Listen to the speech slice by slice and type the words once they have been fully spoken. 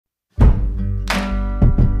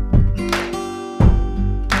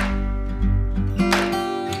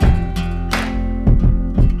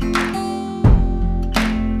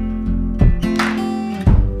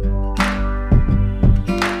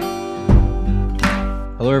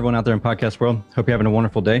Hello, everyone out there in podcast world. Hope you're having a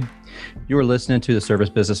wonderful day. You are listening to the Service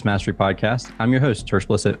Business Mastery Podcast. I'm your host,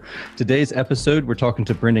 Tersh. Today's episode, we're talking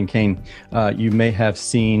to Brendan Kane. You may have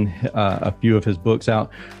seen a few of his books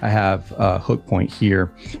out. I have Hook Point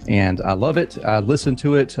here, and I love it. I listened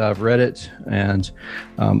to it. I've read it, and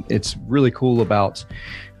it's really cool about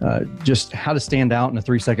just how to stand out in a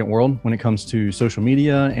 3-second world when it comes to social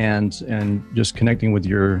media and just connecting with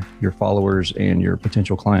your followers and your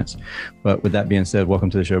potential clients. But with that being said, welcome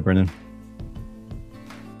to the show, Brendan.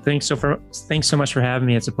 Thanks so much for having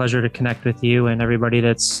me. It's a pleasure to connect with you and everybody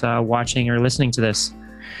that's watching or listening to this.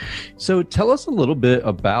 So tell us a little bit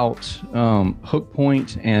about Hook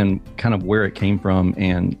Point and kind of where it came from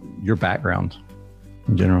and your background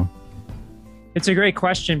in general. It's a great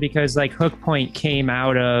question because Hook Point came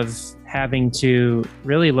out of having to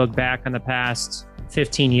really look back on the past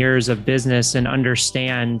 15 years of business and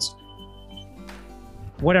understand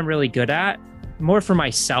what I'm really good at, more for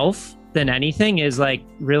myself than anything, is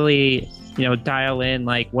really, dial in,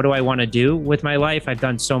 what do I want to do with my life? I've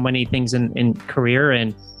done so many things in career,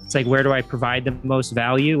 and it's where do I provide the most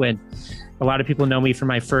value? And a lot of people know me from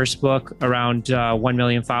my first book around 1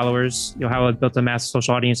 million followers, how I built a massive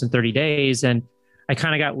social audience in 30 days. And I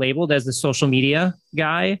kind of got labeled as the social media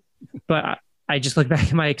guy, but I just look back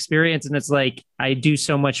at my experience and it's I do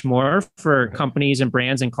so much more for companies and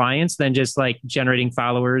brands and clients than just generating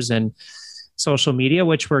followers and social media,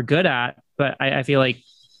 which we're good at. But I feel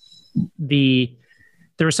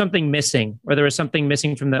there was something missing, or there was something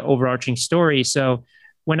missing from the overarching story. So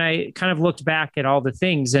when I kind of looked back at all the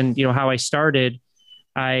things and, how I started,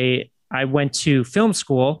 I went to film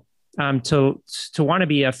school to want to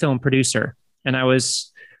be a film producer. And I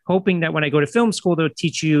was hoping that when I go to film school, they'll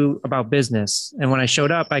teach you about business. And when I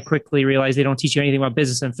showed up, I quickly realized they don't teach you anything about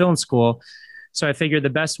business in film school. So I figured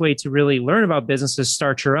the best way to really learn about business is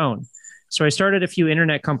start your own. So I started a few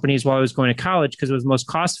internet companies while I was going to college because it was the most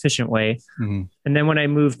cost-efficient way. Mm-hmm. And then when I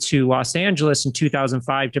moved to Los Angeles in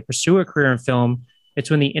 2005 to pursue a career in film, it's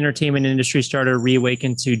when the entertainment industry started to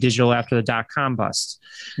reawaken to digital after the dot-com bust.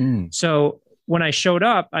 So when I showed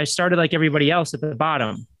up, I started like everybody else at the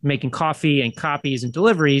bottom, making coffee and copies and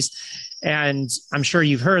deliveries. And I'm sure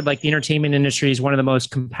you've heard the entertainment industry is one of the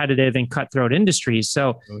most competitive and cutthroat industries.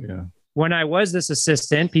 So when I was this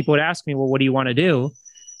assistant, people would ask me, well, what do you want to do?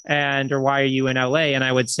 Or why are you in LA? And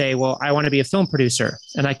I would say, well, I want to be a film producer.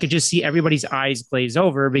 And I could just see everybody's eyes glaze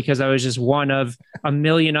over because I was just one of a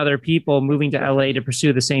million other people moving to LA to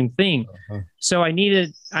pursue the same thing. So I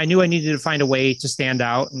knew I needed to find a way to stand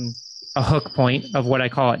out, and a hook point of what I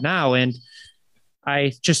call it now. And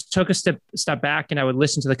I just took a step back and I would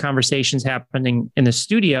listen to the conversations happening in the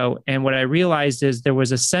studio. And what I realized is there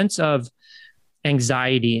was a sense of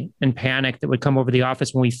anxiety and panic that would come over the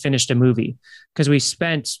office when we finished a movie, because we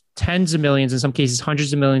spent tens of millions, in some cases,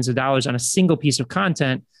 hundreds of millions of dollars on a single piece of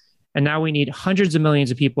content. And now we need hundreds of millions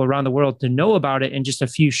of people around the world to know about it in just a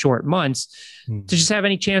few short months to just have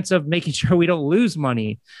any chance of making sure we don't lose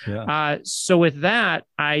money. So with that,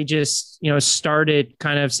 I just, started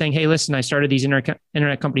kind of saying, hey, listen, I started these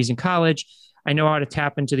internet companies in college. I know how to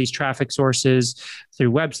tap into these traffic sources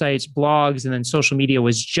through websites, blogs, and then social media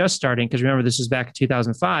was just starting. Because remember, this was back in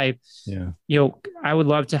 2005. I would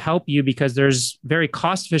love to help you because there's very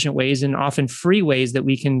cost-efficient ways and often free ways that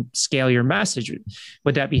we can scale your message.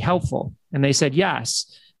 Would that be helpful? And they said yes.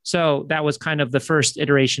 So that was kind of the first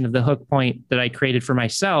iteration of the hook point that I created for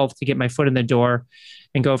myself to get my foot in the door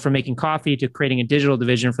and go from making coffee to creating a digital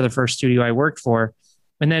division for the first studio I worked for.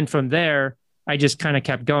 And then from there, I just kind of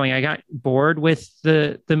kept going. I got bored with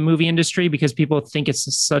the movie industry because people think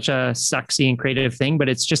it's such a sexy and creative thing, but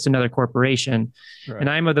it's just another corporation. Right. And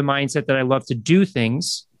I'm of the mindset that I love to do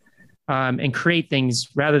things and create things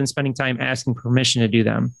rather than spending time asking permission to do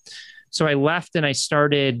them. So I left and I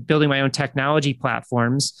started building my own technology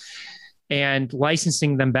platforms and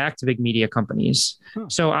licensing them back to big media companies.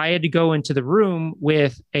 So I had to go into the room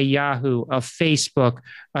with a Yahoo, a Facebook,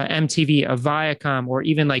 a MTV, a Viacom, or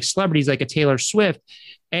even celebrities like a Taylor Swift,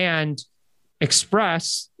 and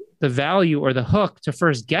express the value or the hook to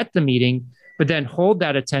first get the meeting, but then hold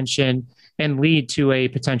that attention and lead to a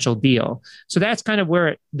potential deal. So that's kind of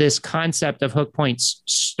where this concept of hook points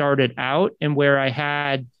started out, and where I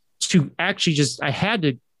had to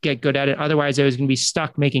get good at it. Otherwise, I was going to be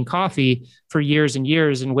stuck making coffee for years and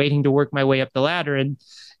years and waiting to work my way up the ladder. And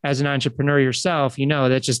as an entrepreneur yourself,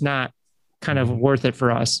 that's just not kind of worth it for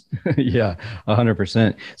us. Yeah,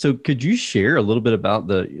 100%. So could you share a little bit about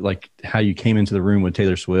how you came into the room with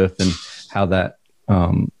Taylor Swift and how that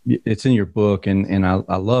it's in your book. And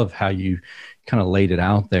I love how you kind of laid it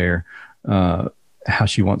out there, how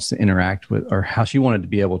she wants to interact with, or how she wanted to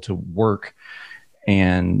be able to work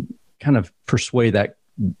and kind of persuade that,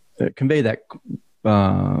 convey that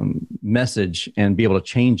message and be able to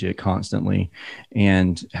change it constantly,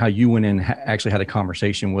 and how you went in actually had a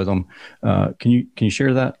conversation with them. Can you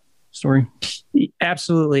share that story?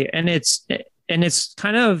 Absolutely. And it's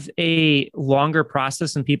kind of a longer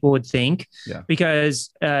process than people would think,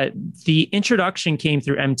 because the introduction came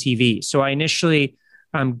through MTV. So I initially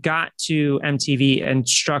got to MTV and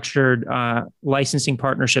structured licensing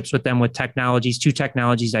partnerships with them with two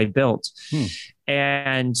technologies I built.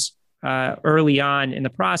 And early on in the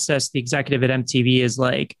process, the executive at MTV is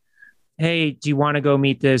like, hey, do you want to go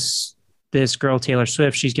meet this girl, Taylor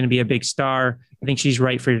Swift? She's going to be a big star. I think she's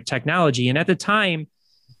right for your technology. And at the time,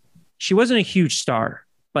 she wasn't a huge star.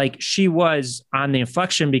 Like, she was on the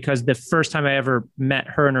inflection, because the first time I ever met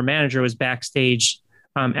her and her manager was backstage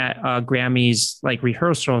at Grammy's like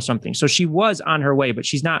rehearsal or something. So she was on her way, but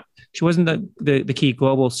she wasn't the key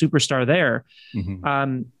global superstar there.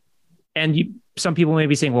 And some people may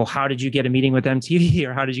be saying, well, how did you get a meeting with MTV,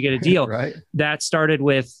 or how did you get a deal? Right. That started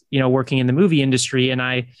with, working in the movie industry. And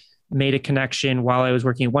I made a connection while I was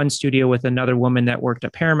working in one studio with another woman that worked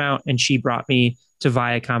at Paramount, and she brought me to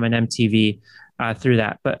Viacom and MTV through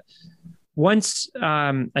that. But once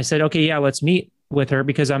I said, okay, yeah, let's meet with her,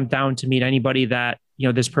 because I'm down to meet anybody that,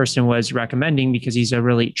 this person was recommending, because he's a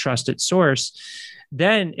really trusted source.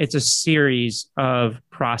 Then it's a series of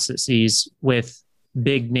processes with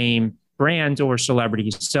big name brands or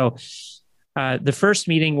celebrities. So the first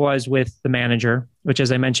meeting was with the manager, which,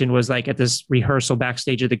 as I mentioned, was like at this rehearsal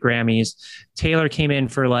backstage of the Grammys. Taylor came in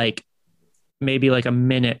for maybe a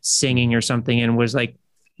minute singing or something, and was like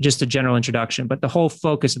just a general introduction. But the whole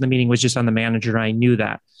focus of the meeting was just on the manager. And I knew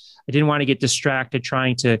that. I didn't want to get distracted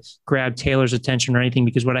trying to grab Taylor's attention or anything,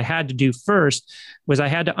 because what I had to do first was I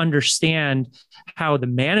had to understand how the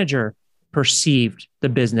manager perceived the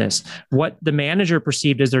business, what the manager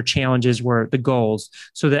perceived as their challenges were, the goals,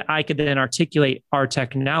 so that I could then articulate our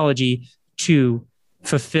technology to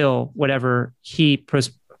fulfill whatever he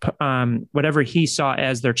saw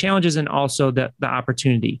as their challenges, and also the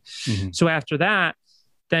opportunity. So after that,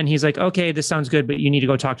 then he's like, okay, this sounds good, but you need to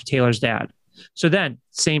go talk to Taylor's dad. So then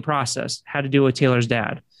same process, had to do with Taylor's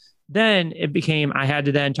dad. Then it became, I had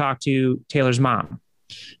to then talk to Taylor's mom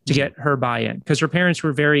to get her buy-in, because her parents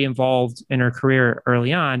were very involved in her career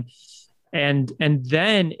early on. And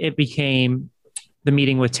then it became the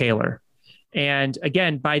meeting with Taylor. And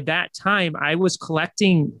again, by that time, I was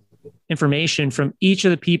collecting information from each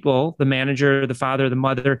of the people, the manager, the father, the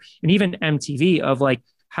mother, and even MTV, of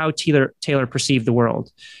how Taylor perceived the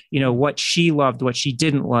world, what she loved, what she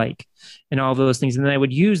didn't like, and all of those things. And then I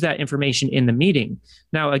would use that information in the meeting.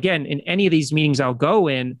 Now, again, in any of these meetings I'll go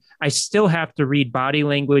in, I still have to read body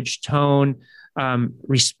language, tone,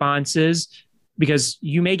 responses, because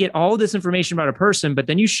you may get all this information about a person, but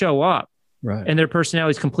then you show up, right, and their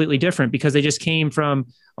personality is completely different, because they just came from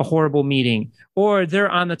a horrible meeting, or they're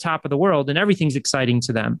on the top of the world and everything's exciting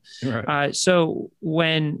to them. Right. So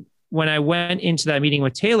when I went into that meeting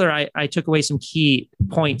with Taylor, I took away some key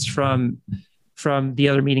points from the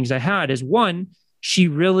other meetings I had. Is one, she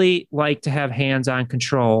really liked to have hands-on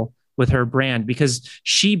control with her brand, because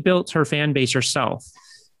she built her fan base herself.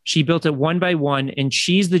 She built it one by one, and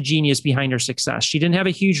she's the genius behind her success. She didn't have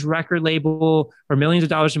a huge record label or millions of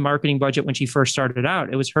dollars in marketing budget when she first started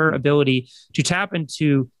out. It was her ability to tap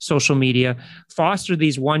into social media, foster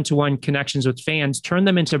these one-to-one connections with fans, turn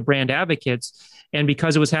them into brand advocates. And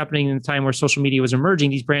because it was happening in the time where social media was emerging,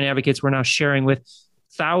 these brand advocates were now sharing with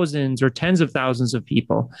thousands or tens of thousands of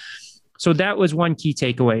people. So that was one key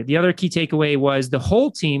takeaway. The other key takeaway was the whole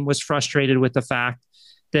team was frustrated with the fact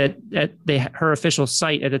that her official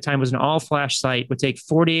site at the time was an all-flash site, would take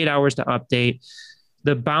 48 hours to update.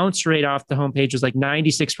 The bounce rate off the homepage was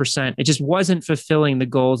 96%. It just wasn't fulfilling the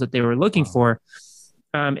goals that they were looking for.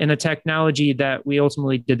 And the technology that we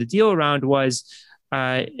ultimately did the deal around was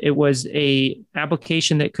it was a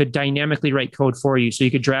application that could dynamically write code for you. So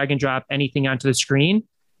you could drag and drop anything onto the screen,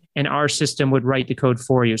 and our system would write the code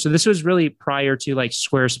for you. So this was really prior to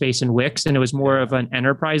Squarespace and Wix, and it was more of an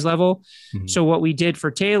enterprise level. So what we did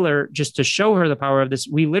for Taylor, just to show her the power of this,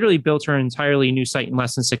 we literally built her an entirely new site in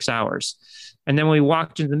less than 6 hours. And then when we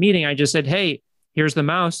walked into the meeting, I just said, hey, here's the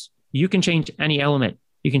mouse. You can change any element.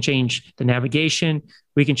 You can change the navigation.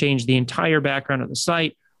 We can change the entire background of the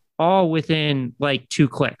site, all within 2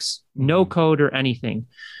 clicks, no code or anything.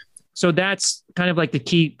 So that's kind of the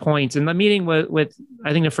key points. And the meeting with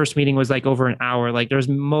I think the first meeting was over an hour. There's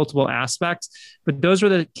multiple aspects, but those were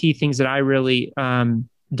the key things that I really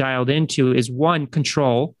dialed into. Is one,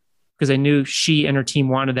 control, because I knew she and her team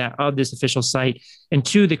wanted that of this official site. And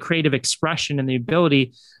two, the creative expression and the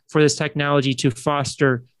ability for this technology to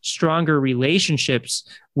foster stronger relationships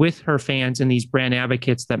with her fans and these brand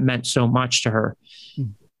advocates that meant so much to her.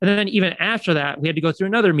 And then even after that, we had to go through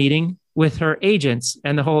another meeting with her agents,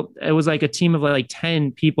 and it was like a team of like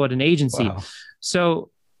 10 people at an agency. Wow. So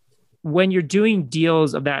when you're doing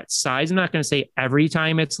deals of that size, I'm not going to say every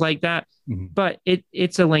time it's like that, but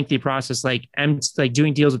it's a lengthy process. Like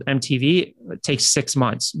doing deals with MTV, it takes 6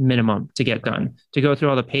 months minimum to get done, to go through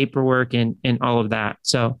all the paperwork and all of that.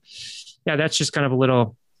 So yeah, that's just kind of a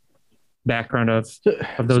little background of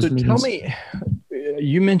those meetings. Tell me,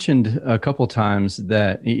 you mentioned a couple of times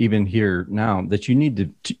that even here now that you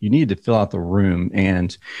needed to fill out the room,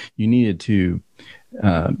 and you needed to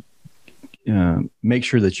make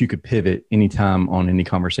sure that you could pivot anytime on any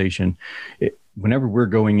conversation. Whenever we're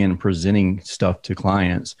going in and presenting stuff to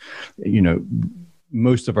clients,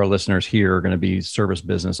 most of our listeners here are going to be service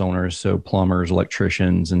business owners, so plumbers,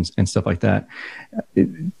 electricians, and stuff like that.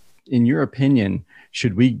 In your opinion,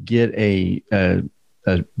 should we get a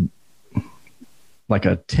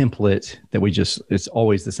template that it's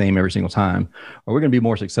always the same every single time? Or we're going to be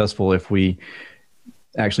more successful if we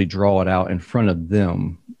actually draw it out in front of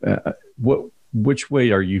them? Which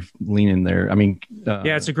way are you leaning there? I mean,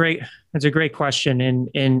 yeah, it's a great question. And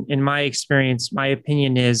in my experience, my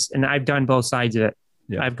opinion is, and I've done both sides of it.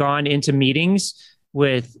 Yeah. I've gone into meetings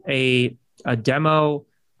with a demo,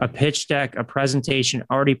 a pitch deck, a presentation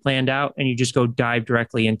already planned out, and you just go dive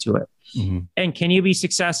directly into it. And can you be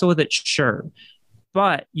successful with it? Sure.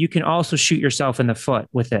 But you can also shoot yourself in the foot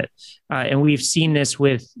with it. And we've seen this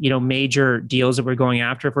with, major deals that we're going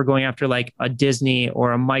after. If we're going after like a Disney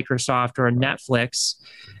or a Microsoft or a Netflix,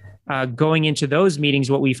 going into those meetings,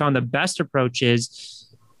 what we found the best approach is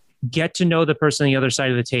get to know the person on the other side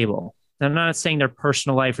of the table. And I'm not saying their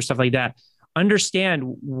personal life or stuff like that. Understand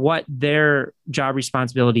what their job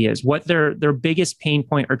responsibility is, what their biggest pain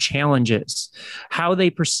point or challenge is, how they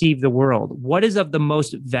perceive the world, what is of the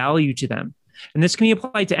most value to them. And this can be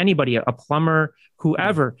applied to anybody, a plumber,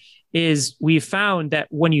 whoever. We've found that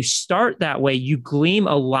when you start that way, you glean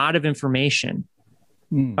a lot of information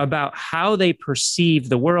about how they perceive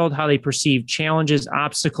the world, how they perceive challenges,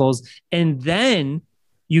 obstacles, and then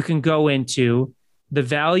you can go into the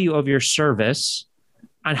value of your service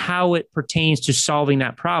on how it pertains to solving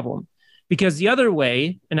that problem. Because the other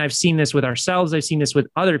way, and I've seen this with ourselves, I've seen this with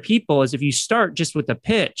other people, is if you start just with the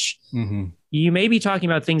pitch, you may be talking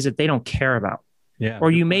about things that they don't care about,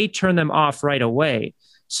 or you may turn them off right away.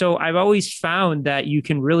 So I've always found that you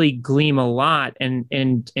can really glean a lot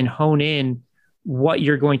and hone in what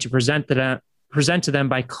you're going to present to them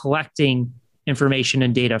by collecting information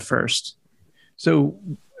and data first. So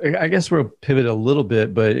I guess we'll pivot a little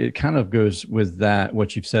bit, but it kind of goes with that,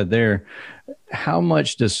 what you've said there. How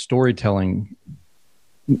much does storytelling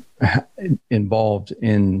involved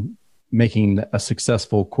in making a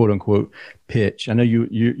successful quote unquote pitch? I know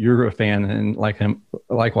you're a fan, and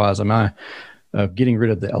likewise am I, of getting rid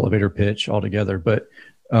of the elevator pitch altogether. But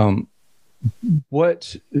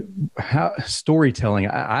how storytelling?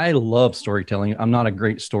 I love storytelling. I'm not a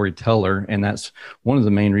great storyteller, and that's one of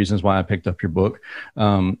the main reasons why I picked up your book.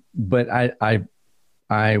 But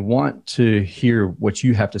I want to hear what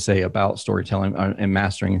you have to say about storytelling and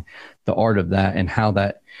mastering the art of that, and how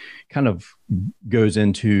that kind of goes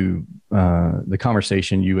into the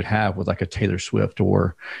conversation you would have with like a Taylor Swift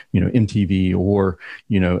or, MTV or,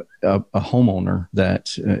 a homeowner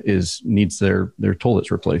that needs their toilets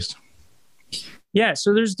replaced. Yeah.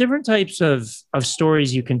 So there's different types of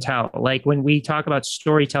stories you can tell. Like when we talk about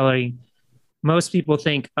storytelling, most people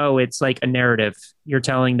think, oh, it's like a narrative. You're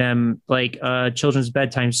telling them like a children's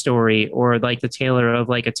bedtime story, or like the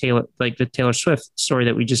Taylor Swift story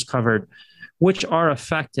that we just covered, which are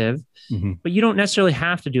effective, but you don't necessarily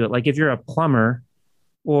have to do it. Like if you're a plumber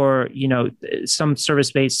or, some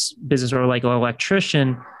service-based business, or like an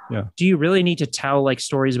electrician, do you really need to tell like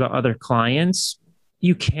stories about other clients?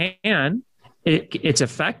 You can. It's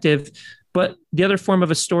effective, but the other form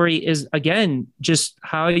of a story is, again, just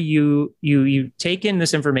how you take in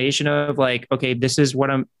this information of like, okay, this is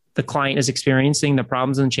what the client is experiencing, the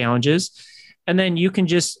problems and challenges, and then you can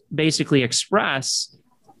just basically express,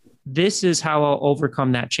 this is how I'll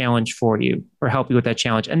overcome that challenge for you, or help you with that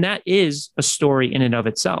challenge, and that is a story in and of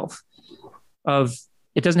itself.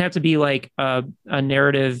 It doesn't have to be like a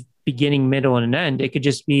narrative beginning, middle, and an end. It could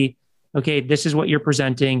just be, okay, this is what you're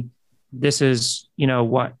presenting. This is,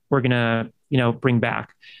 what we're going to, bring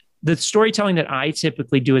back. The storytelling that I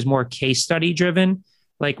typically do is more case study driven,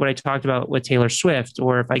 like what I talked about with Taylor Swift.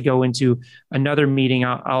 Or if I go into another meeting,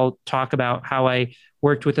 I'll talk about how I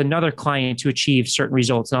worked with another client to achieve certain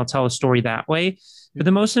results, and I'll tell a story that way. But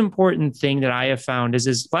the most important thing that I have found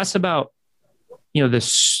is less about,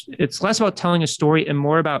 it's less about telling a story and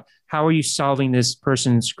more about how are you solving this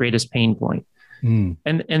person's greatest pain point. And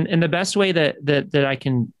the best way that I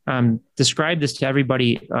can describe this to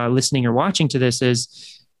everybody listening or watching to this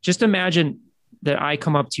is just imagine that I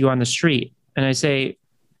come up to you on the street and I say,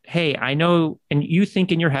 hey, I know, and you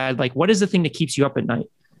think in your head, like, what is the thing that keeps you up at night?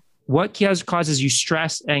 What causes you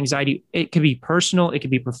stress, anxiety? It could be personal, it could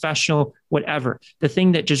be professional, whatever. The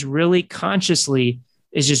thing that just really consciously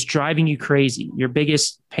is just driving you crazy, your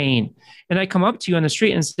biggest pain. And I come up to you on the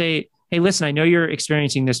street and say, hey, listen, I know you're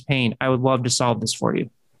experiencing this pain. I would love to solve this for you.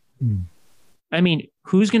 I mean,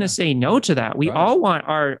 who's going to say no to that? We all want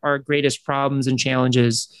our greatest problems and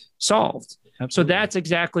challenges solved. Absolutely. So that's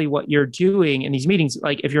exactly what you're doing in these meetings.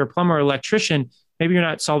 Like if you're a plumber or electrician, maybe you're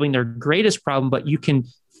not solving their greatest problem, but you can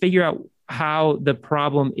figure out how the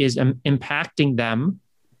problem is impacting them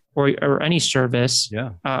or any service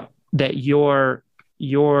that your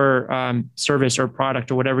service or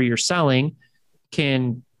product or whatever you're selling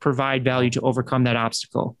can provide value to overcome that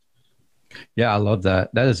obstacle. Yeah, I love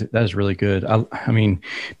that. That is really good. I mean,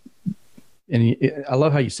 and I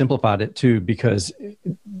love how you simplified it too, because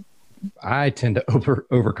I tend to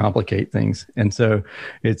overcomplicate things. And so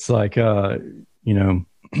it's like,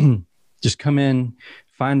 just come in,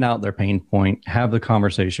 find out their pain point, have the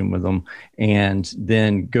conversation with them, and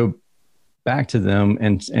then go back to them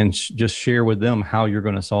and just share with them how you're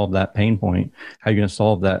going to solve that pain point, how you're going to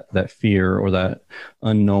solve that fear or that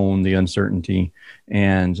unknown, the uncertainty.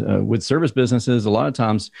 And with service businesses, a lot of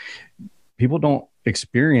times people don't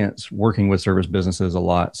experience working with service businesses a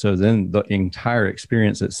lot. So then the entire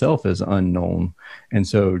experience itself is unknown. And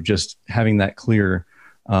so just having that clear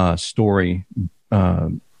story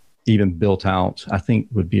even built out, I think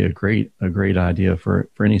would be a great idea for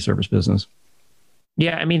any service business.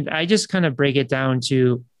 Yeah. I mean, I just kind of break it down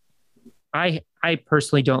to, I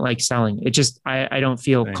personally don't like selling. It just, I don't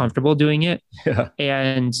feel comfortable doing it. Yeah.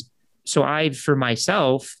 And so for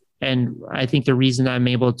myself, and I think the reason I'm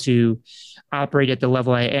able to operate at the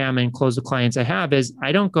level I am and close the clients I have is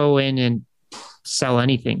I don't go in and sell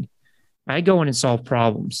anything. I go in and solve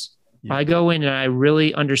problems. Yeah. I go in and I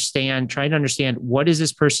really try to understand what is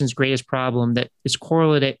this person's greatest problem that is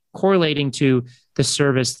correlating to the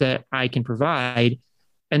service that I can provide.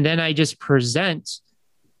 And then I just present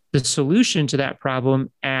the solution to that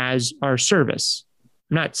problem as our service.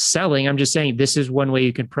 I'm not selling. I'm just saying this is one way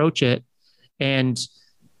you can approach it. And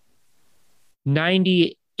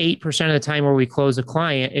 98% of the time where we close a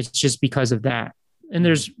client, it's just because of that. And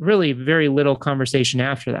there's really very little conversation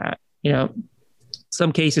after that.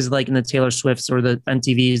 Some cases like in the Taylor Swifts or the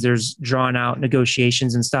MTVs, there's drawn out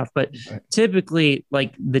negotiations and stuff, but typically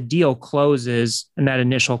like the deal closes in that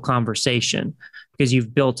initial conversation because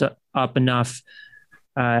you've built up enough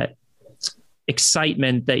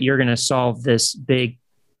excitement that you're going to solve this big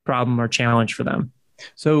problem or challenge for them.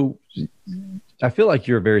 So I feel like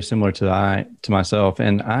you're very similar to myself,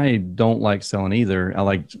 and I don't like selling either. I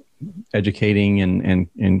like educating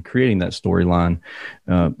and creating that storyline,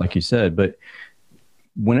 like you said, but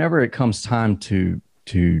whenever it comes time to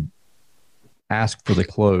ask for the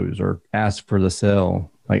close or ask for the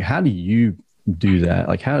sell, like how do you do that?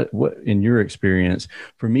 Like what in your experience?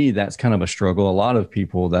 For me, that's kind of a struggle. A lot of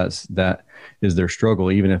people, that is their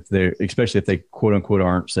struggle, even especially if they quote unquote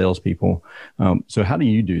aren't salespeople. So how do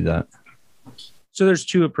you do that? So there's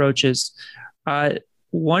two approaches.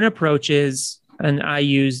 One approach is, and I've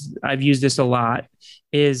used this a lot,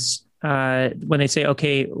 is when they say,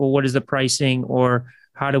 okay, well, what is the pricing or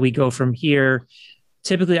how do we go from here?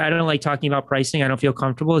 Typically, I don't like talking about pricing. I don't feel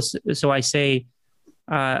comfortable. So I say,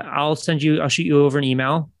 I'll shoot you over an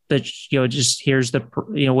email that, just here's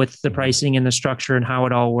with the pricing and the structure and how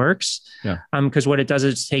it all works. Yeah. Because what it does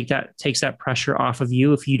is takes that pressure off of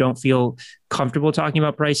you. If you don't feel comfortable talking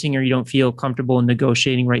about pricing or you don't feel comfortable in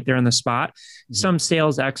negotiating right there on the spot, some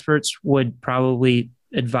sales experts would probably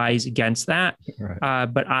advise against that. Right.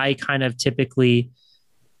 But I kind of typically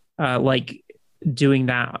like doing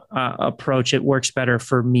that approach. It works better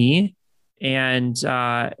for me. And,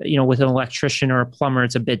 with an electrician or a plumber,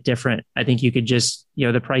 it's a bit different. I think you could just,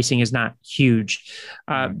 the pricing is not huge.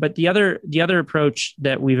 But the other approach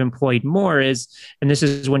that we've employed more is, and this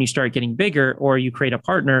is when you start getting bigger or you create a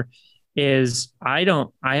partner, is I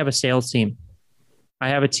have a sales team. I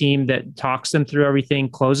have a team that talks them through everything,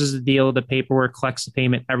 closes the deal, the paperwork, collects the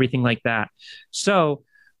payment, everything like that. So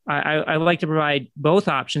I like to provide both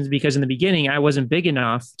options because in the beginning, I wasn't big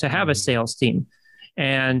enough to have a sales team.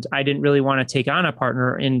 And I didn't really want to take on a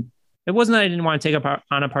partner. And it wasn't that I didn't want to take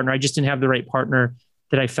on a partner. I just didn't have the right partner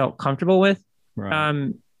that I felt comfortable with.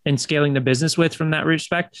 Right. and scaling the business with from that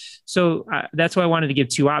respect. So that's why I wanted to give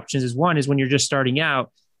two options. Is one is when you're just starting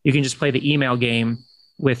out, you can just play the email game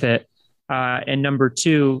with it. And number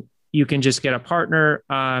two, you can just get a partner,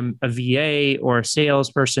 a VA or a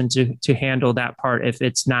salesperson to handle that part if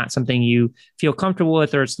it's not something you feel comfortable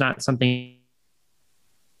with, or it's not something.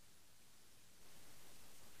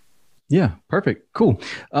 Yeah, perfect. Cool.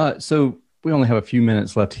 So we only have a few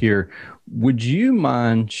minutes left here. Would you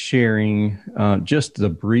mind sharing just the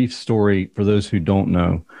brief story for those who don't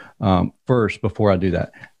know? First, before I do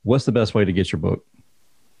that, what's the best way to get your book?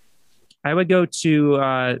 I would go to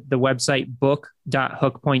the website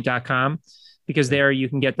book.hookpoint.com, because there you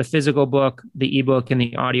can get the physical book, the ebook, and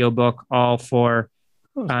the audio book all for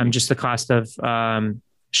just the cost of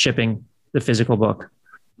shipping the physical book.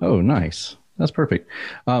 Oh, nice. That's perfect.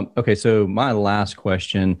 Okay, so my last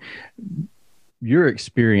question, your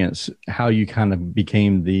experience, how you kind of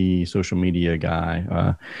became the social media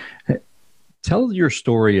guy. Tell your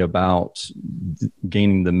story about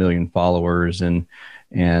gaining the 1 million followers and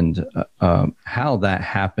how that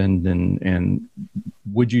happened, and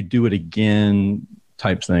would you do it again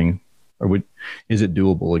type thing, or is it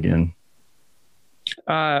doable again?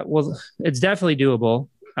 Well, it's definitely doable.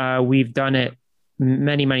 We've done it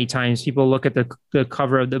many, many times. People look at the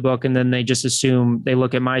cover of the book and then they just assume, they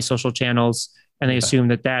look at my social channels and they assume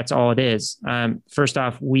that that's all it is. First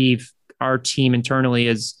off, our team internally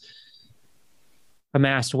is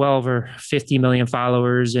amassed well over 50 million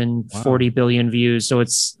followers and 40 billion views. So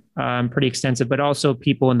it's pretty extensive, but also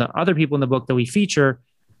other people in the book that we feature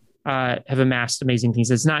have amassed amazing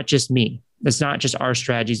things. It's not just me. It's not just our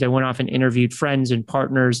strategies. I went off and interviewed friends and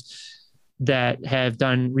partners that have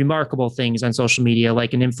done remarkable things on social media,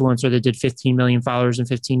 like an influencer that did 15 million followers in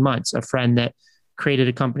 15 months, a friend that created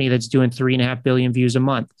a company that's doing 3.5 billion views a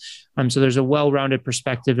month. So there's a well-rounded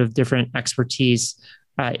perspective of different expertise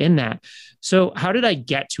in that. So how did I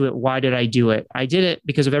get to it? Why did I do it? I did it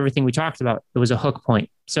because of everything we talked about. It was a hook point.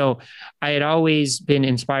 So I had always been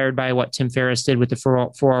inspired by what Tim Ferriss did with the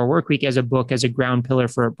 4-Hour Workweek as a book, as a ground pillar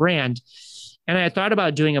for a brand. And I had thought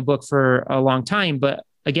about doing a book for a long time, but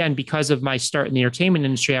again, because of my start in the entertainment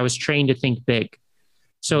industry, I was trained to think big.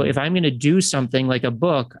 So if I'm going to do something like a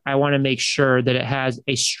book, I want to make sure that it has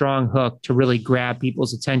a strong hook to really grab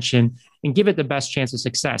people's attention and give it the best chance of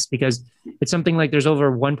success, because it's something like there's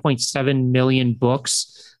over 1.7 million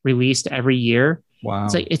books released every year. Wow.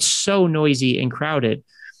 It's so noisy and crowded.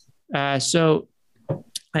 So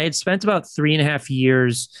I had spent about 3.5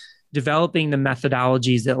 years developing the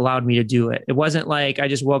methodologies that allowed me to do it. It wasn't like I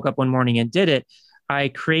just woke up one morning and did it. I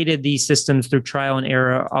created these systems through trial and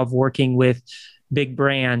error of working with big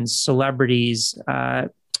brands, celebrities,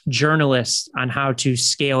 journalists on how to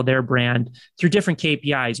scale their brand through different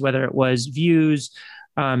KPIs, whether it was views,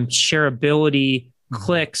 shareability,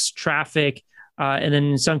 clicks, traffic, and then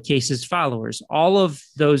in some cases, followers. All of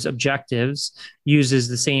those objectives uses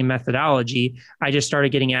the same methodology. I just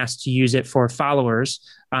started getting asked to use it for followers,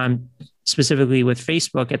 specifically with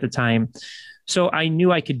Facebook at the time. So I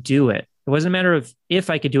knew I could do it. It wasn't a matter of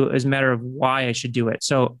if I could do it, it was a matter of why I should do it.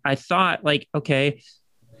 So I thought, okay,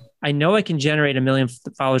 I know I can generate 1 million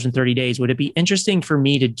followers in 30 days. Would it be interesting for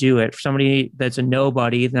me to do it for somebody that's a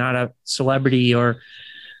nobody, not a celebrity or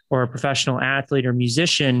a professional athlete or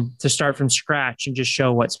musician, to start from scratch and just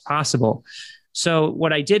show what's possible? So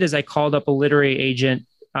what I did is I called up a literary agent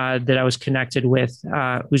that I was connected with,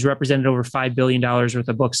 who's represented over $5 billion worth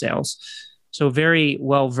of book sales. So very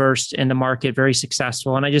well-versed in the market, very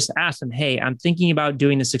successful. And I just asked him, hey, I'm thinking about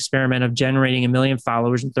doing this experiment of generating 1 million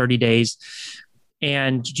followers in 30 days.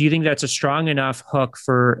 And do you think that's a strong enough hook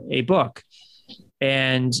for a book?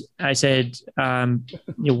 And I said,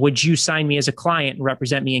 would you sign me as a client and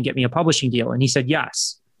represent me and get me a publishing deal? And he said,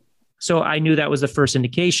 yes. So I knew that was the first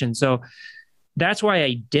indication. So that's why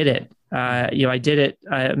I did it. I did it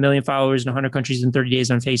 1 million followers in 100 countries in 30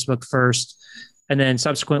 days on Facebook first. And then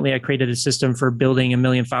subsequently, I created a system for building 1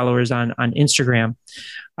 million followers on Instagram.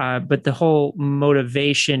 But the whole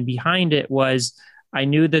motivation behind it was I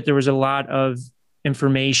knew that there was a lot of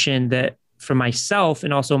information that for myself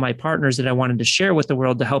and also my partners that I wanted to share with the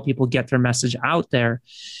world to help people get their message out there.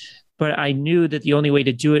 But I knew that the only way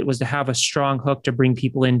to do it was to have a strong hook to bring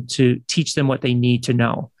people in, to teach them what they need to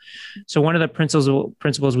know. So one of the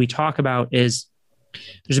principles we talk about is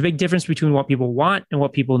there's a big difference between what people want and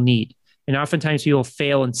what people need. And oftentimes people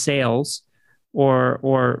fail in sales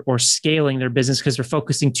or scaling their business because they're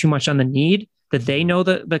focusing too much on the need that they know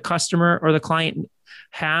that the customer or the client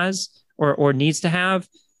has or needs to have,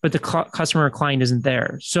 but the customer or client isn't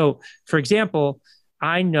there. So for example,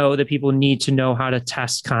 I know that people need to know how to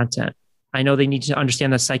test content. I know they need to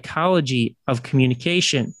understand the psychology of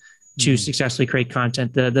communication to successfully create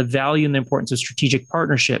content, the value and the importance of strategic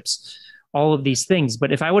partnerships, all of these things.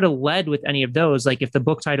 But if I would have led with any of those, like if the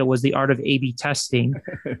book title was The Art of A/B Testing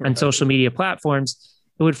on social media platforms,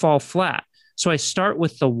 it would fall flat. So I start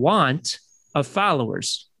with the want of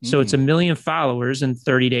followers. So it's 1 million followers in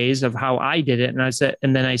 30 days of how I did it. And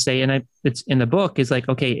it's in the book is like,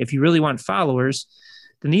 okay, if you really want followers,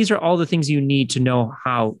 then these are all the things you need to know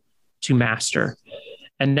how to master.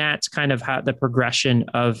 And that's kind of how the progression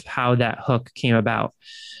of how that hook came about.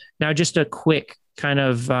 Now, just a quick kind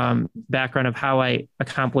of background of how I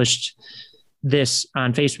accomplished this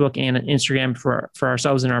on Facebook and Instagram for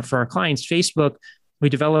ourselves and for our clients. Facebook, we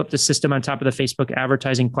developed a system on top of the Facebook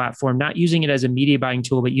advertising platform, not using it as a media buying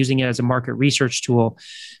tool, but using it as a market research tool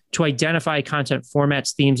to identify content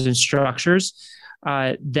formats, themes, and structures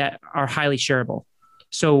that are highly shareable.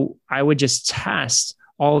 So I would just test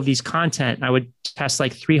all of these content. I would test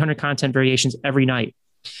like 300 content variations every night.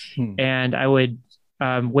 And I would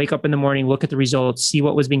wake up in the morning, look at the results, see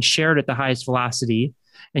what was being shared at the highest velocity,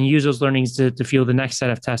 and use those learnings to fuel the next set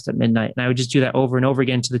of tests at midnight. And I would just do that over and over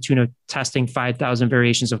again to the tune of testing 5,000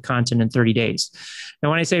 variations of content in 30 days.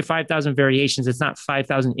 Now, when I say 5,000 variations, it's not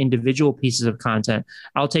 5,000 individual pieces of content.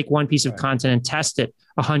 I'll take one piece of content and test it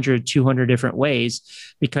 100, 200 different ways,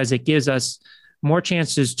 because it gives us more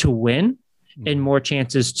chances to win and more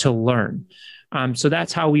chances to learn. So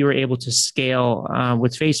that's how we were able to scale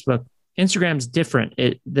with Facebook. Instagram's different.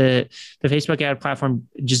 The Facebook ad platform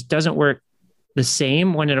just doesn't work the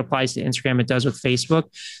same when it applies to Instagram it does with Facebook.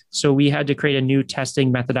 So we had to create a new testing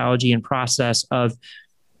methodology and process of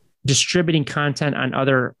distributing content on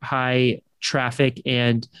other high traffic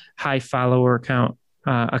and high follower count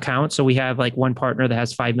accounts. So we have like one partner that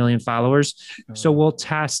has 5 million followers. So we'll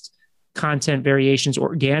test content variations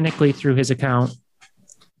organically through his account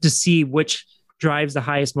to see which drives the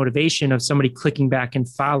highest motivation of somebody clicking back and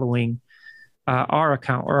following our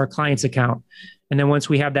account or our client's account. And then once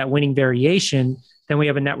we have that winning variation, then we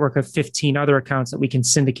have a network of 15 other accounts that we can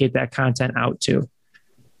syndicate that content out to.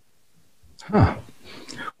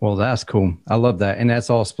 Well, that's cool. I love that. And that's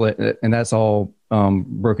all split, and that's all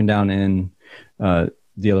broken down in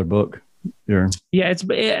the other book. Yeah, it's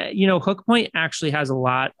Hook Point actually has a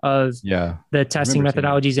lot of the testing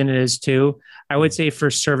methodologies in it as too. I would say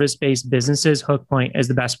for service-based businesses, Hook Point is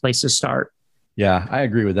the best place to start. Yeah, I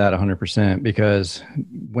agree with that 100%, because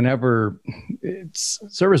whenever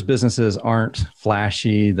service businesses aren't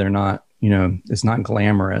flashy, they're not, it's not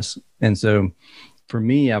glamorous. And so for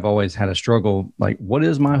me, I've always had a struggle, like, what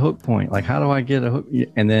is my hook point? Like, how do I get a hook?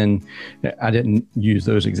 And then I didn't use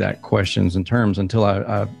those exact questions and terms until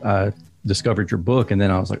I discovered your book. And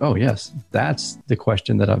then I was like, oh yes, that's the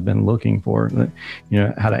question that I've been looking for,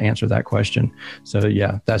 how to answer that question. So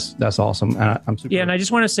yeah, that's awesome. I'm super. Yeah. And I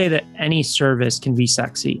just want to say that any service can be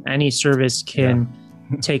sexy. Any service can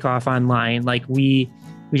take off online. Like we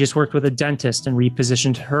just worked with a dentist and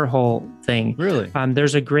repositioned her whole thing. Really?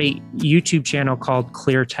 There's a great YouTube channel called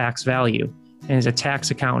Clear Tax Value. And he's a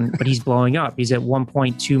tax accountant, but he's blowing up. He's at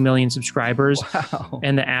 1.2 million subscribers. Wow.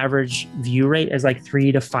 And the average view rate is like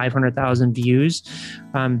 300,000 to 500,000 views.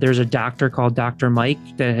 There's a doctor called Dr. Mike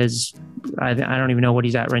that has, I don't even know what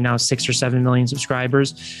he's at right now, 6 or 7 million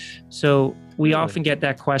subscribers. So we often get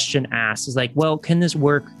that question asked is like, well, can this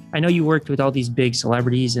work? I know you worked with all these big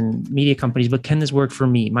celebrities and media companies, but can this work for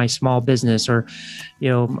me, my small business? Or,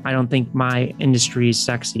 I don't think my industry is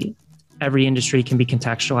sexy. Every industry can be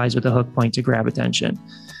contextualized with a hook point to grab attention.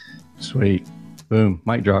 Sweet. Boom.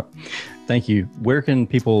 Mic drop. Thank you. Where can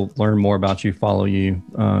people learn more about you, follow you,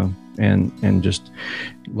 and just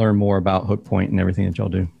learn more about Hook Point and everything that y'all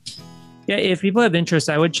do? Yeah, if people have interest,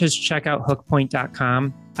 I would just check out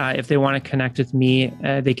hookpoint.com. If they want to connect with me,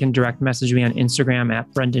 they can direct message me on Instagram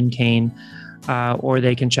at Brendan Kane, or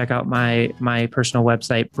they can check out my personal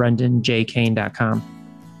website, brendanjkane.com.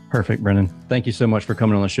 Perfect, Brendan. Thank you so much for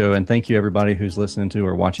coming on the show. And thank you, everybody who's listening to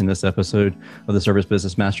or watching this episode of the Service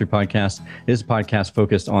Business Mastery Podcast. It is a podcast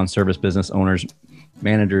focused on service business owners,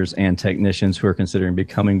 managers, and technicians who are considering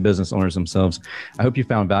becoming business owners themselves. I hope you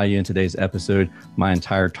found value in today's episode. My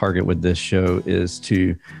entire target with this show is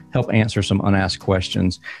to help answer some unasked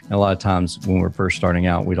questions. And a lot of times when we're first starting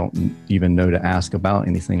out, we don't even know to ask about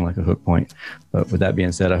anything like a hook point. But with that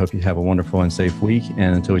being said, I hope you have a wonderful and safe week.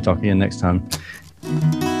 And until we talk again next time,